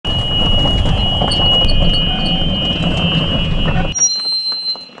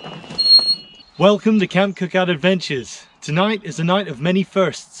Welcome to Camp Cookout Adventures. Tonight is a night of many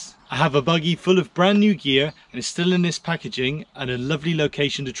firsts. I have a buggy full of brand new gear and it's still in this packaging and a lovely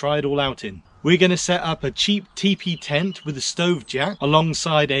location to try it all out in. We're going to set up a cheap Tepee tent with a stove jack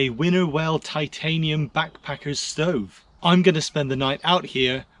alongside a Winnerwell titanium backpacker's stove. I'm going to spend the night out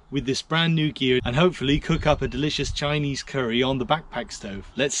here with this brand new gear and hopefully cook up a delicious Chinese curry on the backpack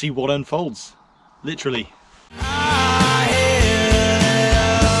stove. Let's see what unfolds. Literally.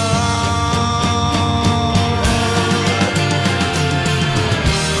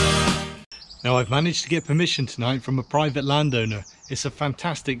 Now I've managed to get permission tonight from a private landowner. It's a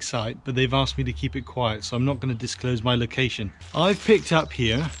fantastic site, but they've asked me to keep it quiet, so I'm not going to disclose my location. I've picked up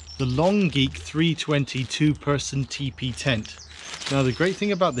here the Longeek 320 two-person Tepee tent. Now the great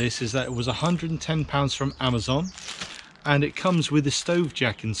thing about this is that it was £110 from Amazon and it comes with a stove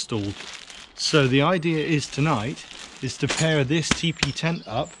jack installed. So the idea is tonight is to pair this Tepee tent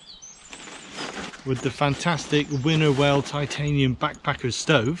up with the fantastic Winnerwell titanium backpacker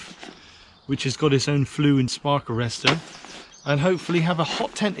stove, which has got its own flue and spark arrestor, and hopefully have a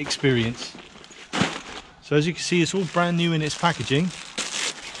hot tent experience. So as you can see, it's all brand new in its packaging.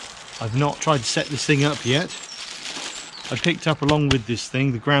 I've not tried to set this thing up yet. I picked up along with this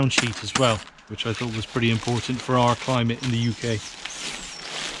thing the ground sheet as well, which I thought was pretty important for our climate in the UK.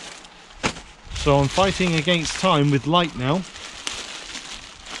 So I'm fighting against time with light now,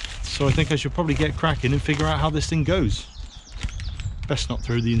 so I think I should probably get cracking and figure out how this thing goes. Best not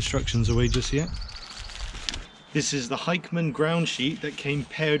throw the instructions away just yet. This is the Hikeman ground sheet that came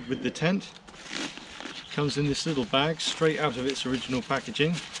paired with the tent. It comes in this little bag straight out of its original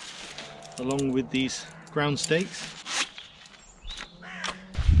packaging, along with these ground stakes.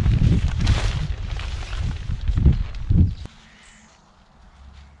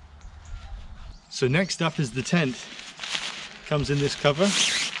 So next up is the tent. It comes in this cover,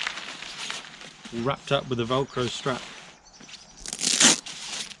 wrapped up with a Velcro strap.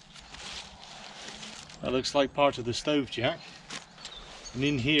 That looks like part of the stove jack, and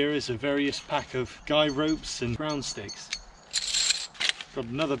in here is a various pack of guy ropes and ground stakes. Got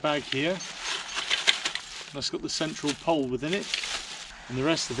another bag here, that's got the central pole within it, and the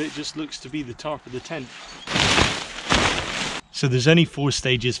rest of it just looks to be the tarp of the tent. So there's only 4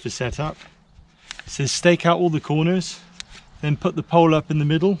 stages for setup. It says stake out all the corners, then put the pole up in the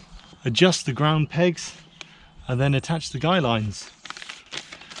middle, adjust the ground pegs, and then attach the guy lines.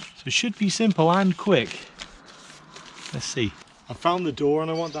 So it should be simple and quick. Let's see. I found the door and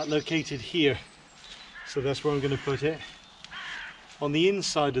I want that located here. So that's where I'm going to put it. On the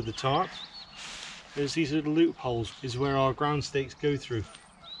inside of the tarp, there's these little loopholes, is where our ground stakes go through.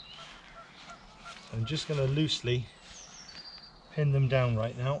 I'm just going to loosely pin them down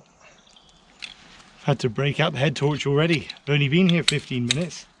right now. I've had to break out the head torch already. I've only been here 15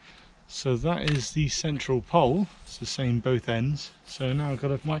 minutes. So that is the central pole. It's the same both ends. So now I've got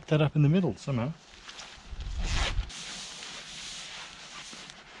to whack that up in the middle somehow.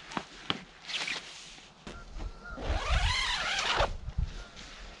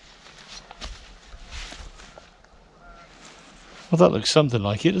 Well, that looks something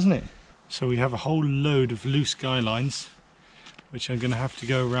like it, doesn't it? So we have a whole load of loose guy lines, which I'm going to have to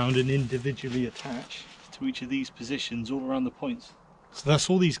go around and individually attach to each of these positions all around the points. So that's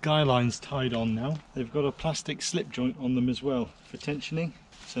all these guy lines tied on now. They've got a plastic slip joint on them as well for tensioning.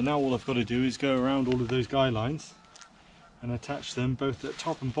 So now all I've got to do is go around all of those guy lines and attach them both at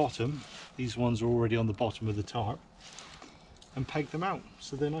top and bottom. These ones are already on the bottom of the tarp, and peg them out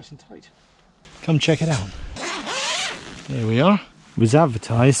so they're nice and tight. Come check it out. There we are. It was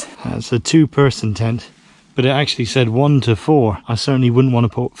advertised as a 2-person tent, but it actually said 1 to 4. I certainly wouldn't want to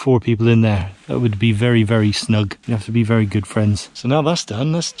put 4 people in there. That would be very, very snug. You have to be very good friends. So now that's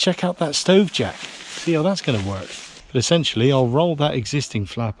done, let's check out that stove jack. See how that's going to work. But essentially, I'll roll that existing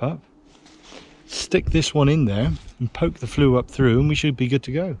flap up, stick this one in there, and poke the flue up through, and we should be good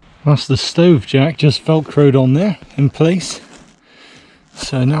to go. That's the stove jack just velcroed on there in place.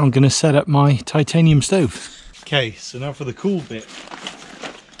 So now I'm going to set up my titanium stove. Okay, so now for the cool bit.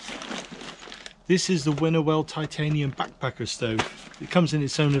 This is the Winnerwell titanium backpacker stove. It comes in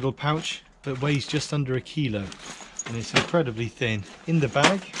its own little pouch, but weighs just under 1 kilo, and it's incredibly thin. In the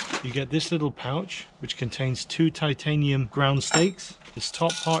bag, you get this little pouch, which contains 2 titanium ground stakes. This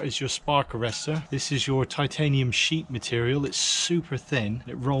top part is your spark arrestor. This is your titanium sheet material. It's super thin.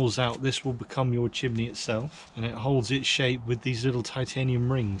 It rolls out. This will become your chimney itself, and it holds its shape with these little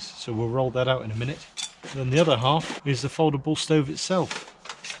titanium rings. So we'll roll that out in a minute. And then the other half is the foldable stove itself.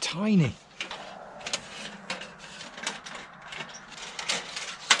 It's tiny.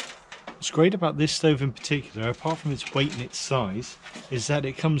 What's great about this stove in particular, apart from its weight and its size, is that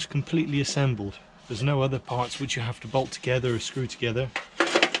it comes completely assembled. There's no other parts which you have to bolt together or screw together.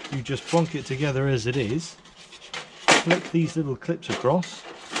 You just plonk it together as it is, flip these little clips across,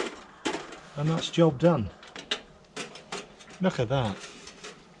 and that's job done. Look at that.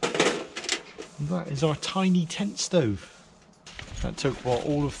 And that is our tiny tent stove. That took, what,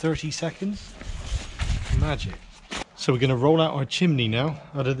 all of 30 seconds? Magic. So we're going to roll out our chimney now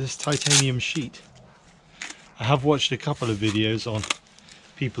out of this titanium sheet. I have watched a couple of videos on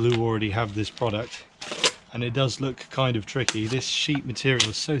people who already have this product, and it does look kind of tricky. This sheet material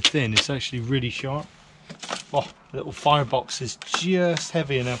is so thin, it's actually really sharp. Oh, the little firebox is just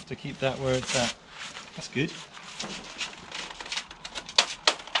heavy enough to keep that where it's at. That's good.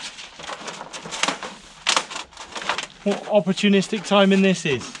 What opportunistic timing this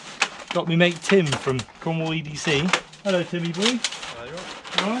is. Got me mate Tim from Cornwall EDC. Hello Timmy boy.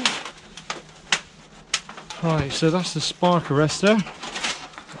 Hello. Right. Right, so that's the spark arrestor. I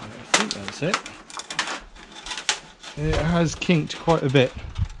think that's it. It has kinked quite a bit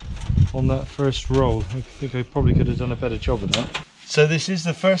on that first roll. I think I probably could have done a better job of that. So this is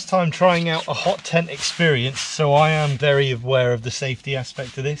the first time trying out a hot tent experience, so I am very aware of the safety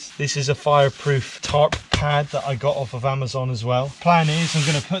aspect of this. This is a fireproof tarp pad that I got off of Amazon as well. Plan is I'm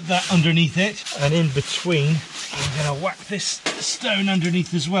going to put that underneath it, and in between I'm going to whack this stone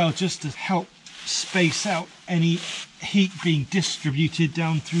underneath as well, just to help space out any heat being distributed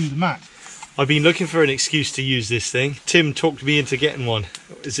down through the mat. I've been looking for an excuse to use this thing. Tim talked me into getting one.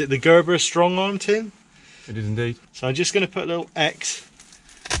 Is it the Gerber Strongarm, Tim? It is indeed. So I'm just going to put a little X.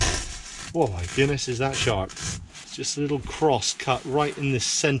 Oh my goodness, is that sharp. It's just a little cross cut right in the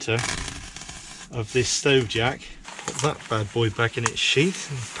centre of this stove jack. Put that bad boy back in its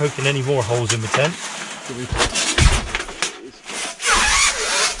sheath. I'm poking any more holes in the tent.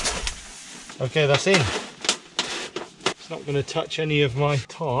 Okay, that's in. It's not going to touch any of my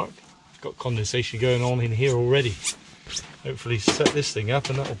tarp. Got condensation going on in here already. Hopefully set this thing up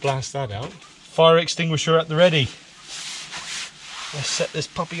and that'll blast that out. Fire extinguisher at the ready. Let's set this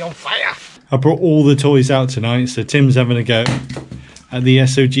puppy on fire. I brought all the toys out tonight, so Tim's having a go at the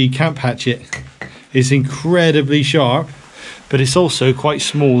SOG camp hatchet. It's incredibly sharp, but it's also quite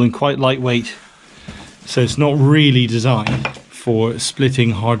small and quite lightweight. So it's not really designed for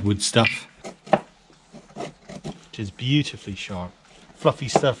splitting hardwood stuff. Which is beautifully sharp. Fluffy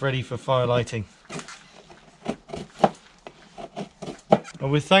stuff ready for fire lighting.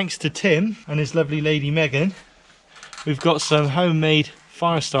 And with thanks to Tim and his lovely lady Megan, we've got some homemade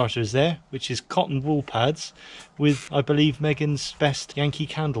fire starters there, which is cotton wool pads with, I believe, Megan's best Yankee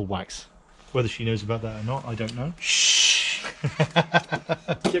candle wax. Whether she knows about that or not, I don't know. Shh!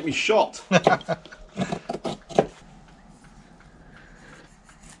 Get me shot! Look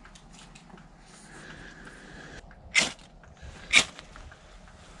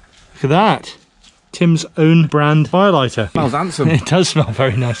at that. Tim's own brand firelighter. Smells handsome. It does smell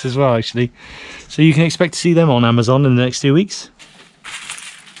very nice as well, actually. So you can expect to see them on Amazon in the next 2 weeks.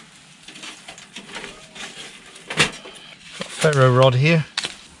 Got a ferro rod here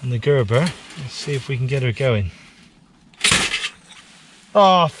and the Gerber. Let's see if we can get her going.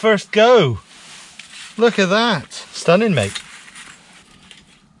 Oh, first go! Look at that. Stunning, mate.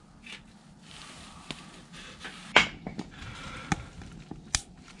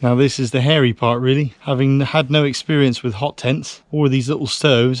 Now this is the hairy part really. Having had no experience with hot tents or these little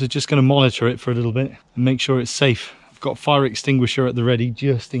stoves, I'm just going to monitor it for a little bit and make sure it's safe. I've got fire extinguisher at the ready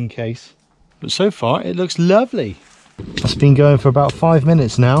just in case. But so far it looks lovely. It's been going for about 5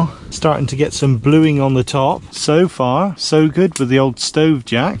 minutes now. Starting to get some bluing on the top. So far, so good with the old stove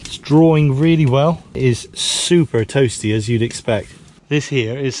jack. It's drawing really well. It is super toasty as you'd expect. This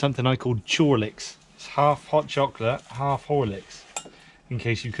here is something I call Chorlicks. It's half hot chocolate, half Horlicks, in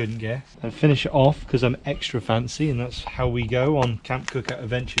case you couldn't guess. And finish it off because I'm extra fancy, and that's how we go on Camp Cookout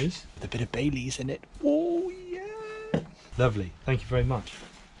Adventures. With a bit of Bailey's in it. Oh yeah! Lovely, thank you very much.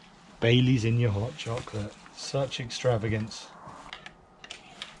 Bailey's in your hot chocolate. Such extravagance.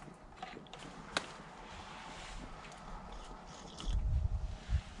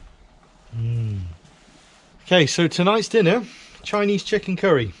 Okay, so tonight's dinner, Chinese chicken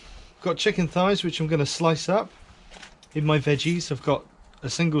curry. I've got chicken thighs which I'm going to slice up. In my veggies I've got a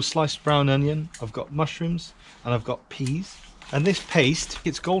single sliced brown onion, I've got mushrooms, and I've got peas. And this paste,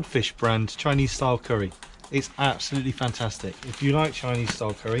 it's Goldfish brand Chinese style curry. It's absolutely fantastic. If you like Chinese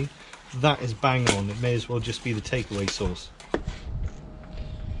style curry, that is bang on. It may as well just be the takeaway sauce.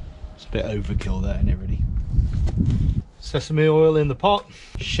 It's a bit overkill there, isn't it really? Sesame oil in the pot,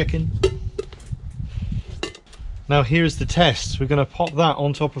 chicken. Now here's the test. We're going to pop that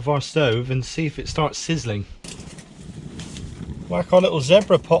on top of our stove and see if it starts sizzling. Whack our little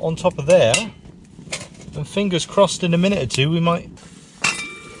zebra pot on top of there, and fingers crossed in a minute or two we might...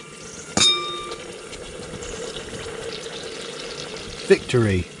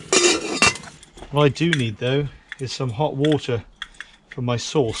 Victory! What I do need though is some hot water for my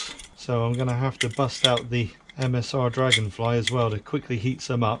sauce, so I'm going to have to bust out the MSR Dragonfly as well to quickly heat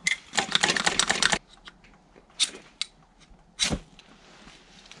some up.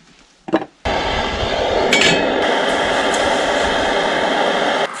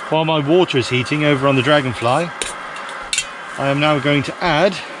 While my water is heating over on the Dragonfly, I am now going to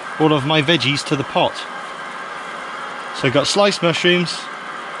add all of my veggies to the pot. So I've got sliced mushrooms,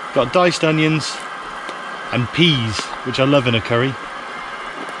 got diced onions and peas, which I love in a curry.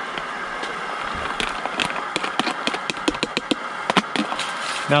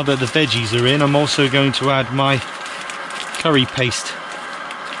 Now that the veggies are in, I'm also going to add my curry paste.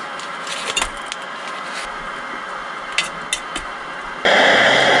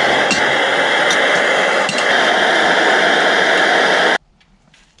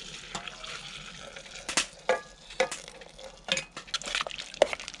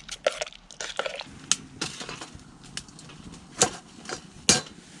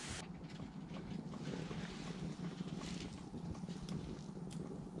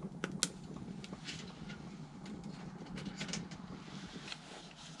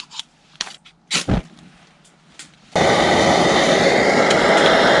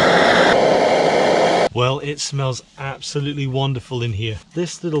 Well, it smells absolutely wonderful in here.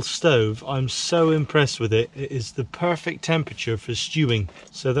 This little stove, I'm so impressed with it. It is the perfect temperature for stewing.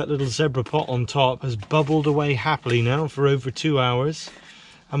 So that little zebra pot on top has bubbled away happily now for over 2 hours.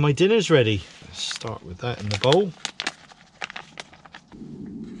 And my dinner's ready. Let's start with that in the bowl.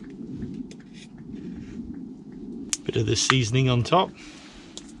 Bit of the seasoning on top.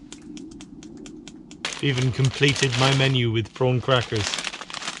 Even completed my menu with prawn crackers.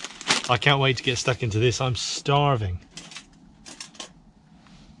 I can't wait to get stuck into this. I'm starving.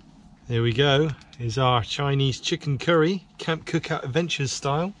 There we go. Is our Chinese chicken curry, Camp Cookout Adventures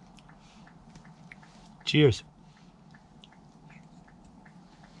style. Cheers.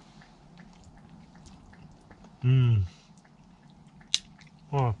 Mmm.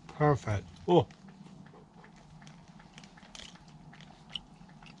 Oh, perfect. Oh.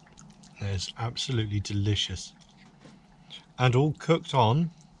 That is absolutely delicious. And all cooked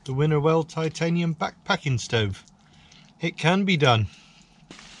on the Winnerwell titanium backpacking stove. It can be done.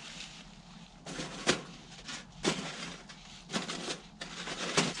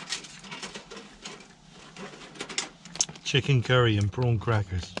 Chicken curry and prawn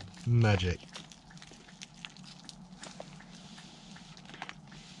crackers. Magic.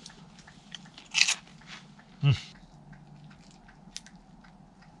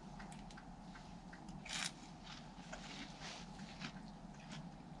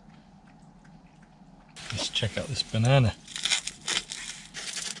 Let's check out this banana.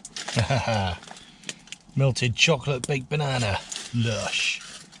 Melted chocolate baked banana. Lush.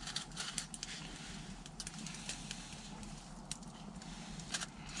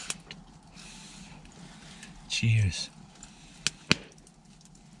 Cheers.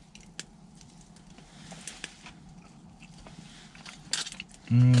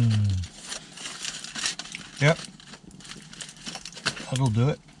 Yep. That'll do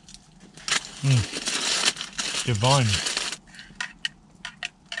it. Divine.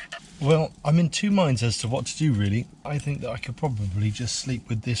 Well, I'm in two minds as to what to do really. I think that I could probably just sleep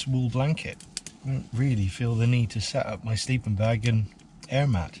with this wool blanket. I don't really feel the need to set up my sleeping bag and air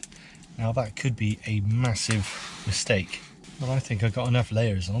mat. Now that could be a massive mistake. But I think I've got enough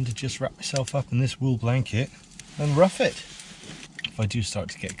layers on to just wrap myself up in this wool blanket and rough it. If I do start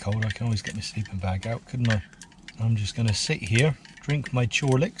to get cold, I can always get my sleeping bag out, couldn't I? I'm just going to sit here, drink my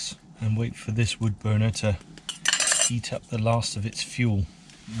Chorlicks and wait for this wood burner to heat up the last of its fuel.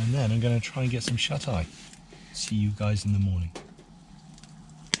 And then I'm going to try and get some shut-eye. See you guys in the morning.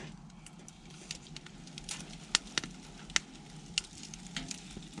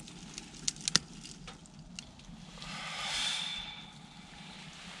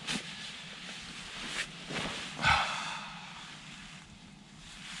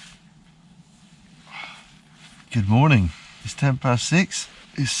 Good morning. It's 6:10.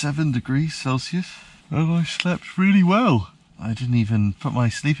 It's 7 degrees Celsius and I slept really well. I didn't even put my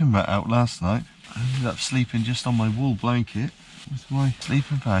sleeping mat out last night. I ended up sleeping just on my wool blanket with my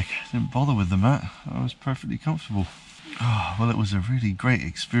sleeping bag. Didn't bother with the mat. I was perfectly comfortable. Oh, well, it was a really great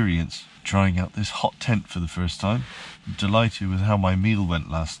experience trying out this hot tent for the first time. I'm delighted with how my meal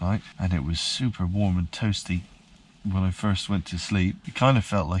went last night, and it was super warm and toasty. when I first went to sleep. It kind of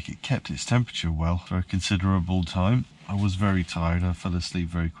felt like it kept its temperature well for a considerable time. I was very tired, I fell asleep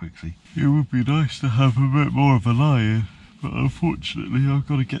very quickly. It would be nice to have a bit more of a lie-in, but unfortunately I've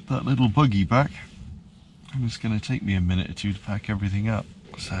got to get that little buggy back. And it's going to take me a minute or two to pack everything up.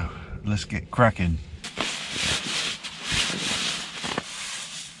 So let's get cracking.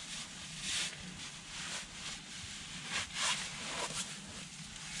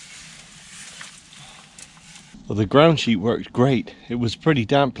 Well, the ground sheet worked great. It was pretty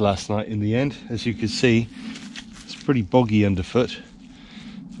damp last night in the end, as you could see. It's pretty boggy underfoot,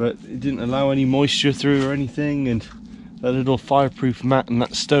 but it didn't allow any moisture through or anything, and that little fireproof mat and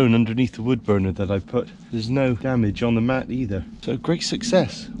that stone underneath the wood burner that I put, there's no damage on the mat either. So great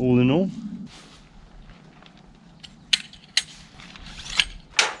success, all in all.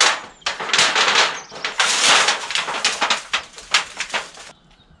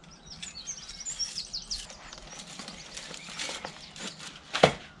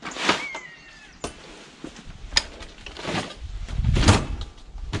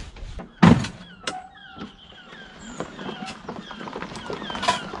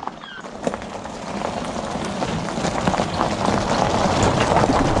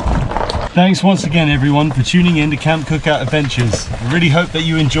 Thanks once again everyone for tuning in to Camp Cookout Adventures. I really hope that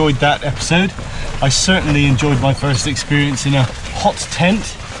you enjoyed that episode. I certainly enjoyed my first experience in a hot tent.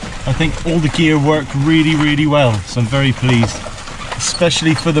 I think all the gear worked really well, so I'm very pleased.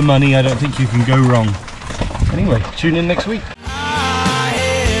 Especially for the money, I don't think you can go wrong. Anyway, tune in next week.